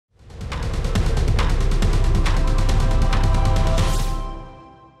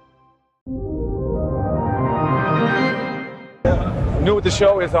New at the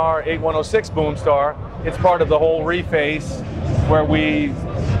show is our 8106 Boomstar. It's part of the whole reface where we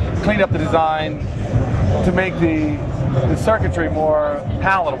cleaned up the design to make the circuitry more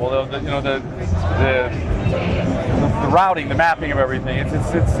palatable. The routing, the mapping of everything.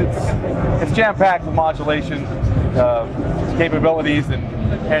 It's jam-packed with modulation capabilities,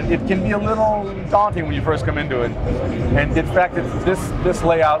 and it can be a little daunting when you first come into it. And in fact, it's this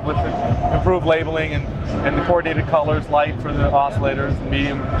layout with the improved labeling and the coordinated colors, light for the oscillators,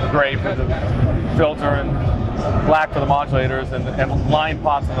 medium gray for the filter, and black for the modulators, and line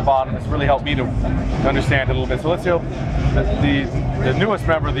pots on the bottom. It's really helped me to understand it a little bit. So let's see the newest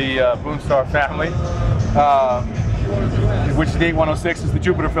member of the Boomstar family, which is the 8106, is the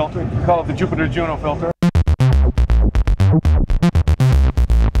Jupiter filter. We call it the Jupiter Juno filter.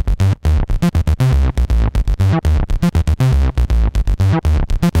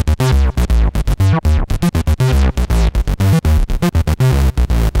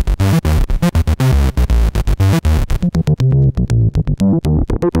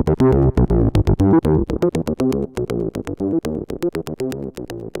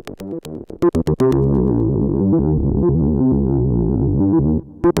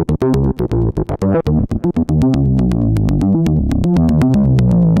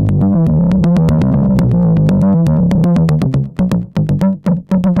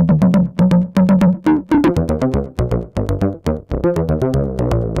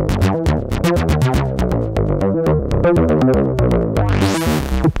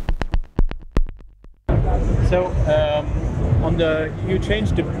 So you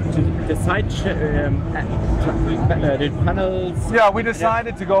changed the side the panels. Yeah, we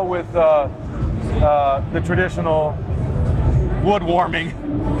decided to go with the traditional wood warming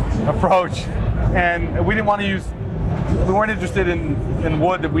approach, and we didn't want to use. We weren't interested in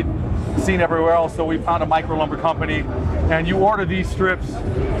wood that we'd seen everywhere else, so we found a micro lumber company, and you order these strips,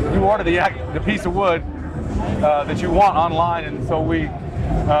 you order the piece of wood that you want online, and so we.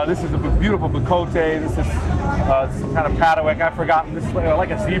 This is a beautiful bacote. This is some kind of padawick. I've forgotten. This is like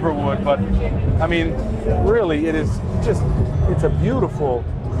a zebra wood, but I mean, really, it is just, it's a beautiful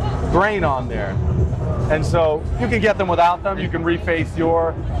grain on there. And so you can get them without them. You can reface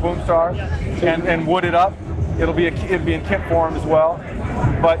your Boomstar and wood it up. It'd be in kit form as well.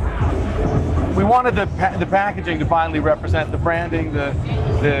 But we wanted the packaging to finally represent the branding, the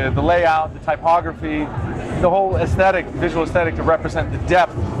layout, the typography, the whole aesthetic, visual aesthetic, to represent the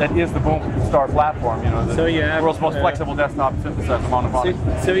depth that is the Boomstar platform. You know, the world's most flexible desktop synthesizer monophonic.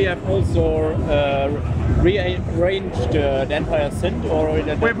 So you have also rearranged the entire synth, or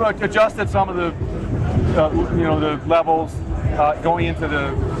we've adjusted some of the the levels going into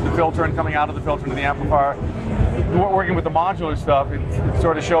the filter and coming out of the filter to the amplifier. Working with the modular stuff, it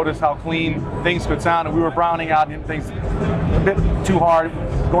sort of showed us how clean things could sound, and we were browning out things a bit too hard,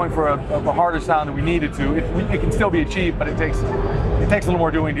 going for a harder sound than we needed to. It can still be achieved, but it takes a little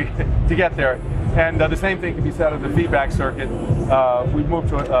more doing to get there. And the same thing can be said of the feedback circuit. We've moved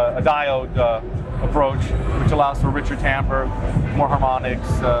to a diode approach, which allows for richer timbre, more harmonics,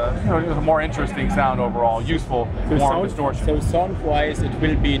 a more interesting sound overall, useful, more distortion. So sound-wise, it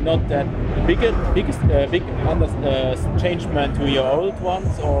will be not that big changement to your old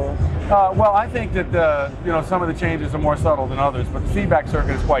ones, or? Well, I think that some of the changes are more subtle than others, but the feedback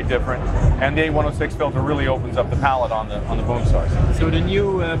circuit is quite different, and the 8106 filter really opens up the palette on the Boomstars. So the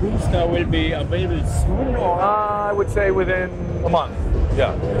new Boomstar will be available soon, or? I would say within a month.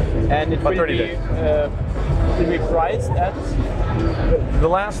 Yeah. And it will be priced at? The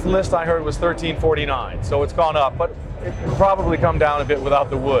last list I heard was $13.49, so it's gone up, but it will probably come down a bit without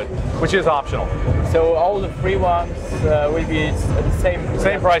the wood, which is optional. So all the free ones will be at the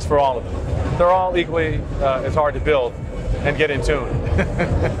same price for all of them. They're all equally as hard to build and get in tune.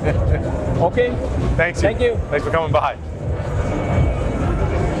 Okay. Thanks. Thank you. Thanks for coming by.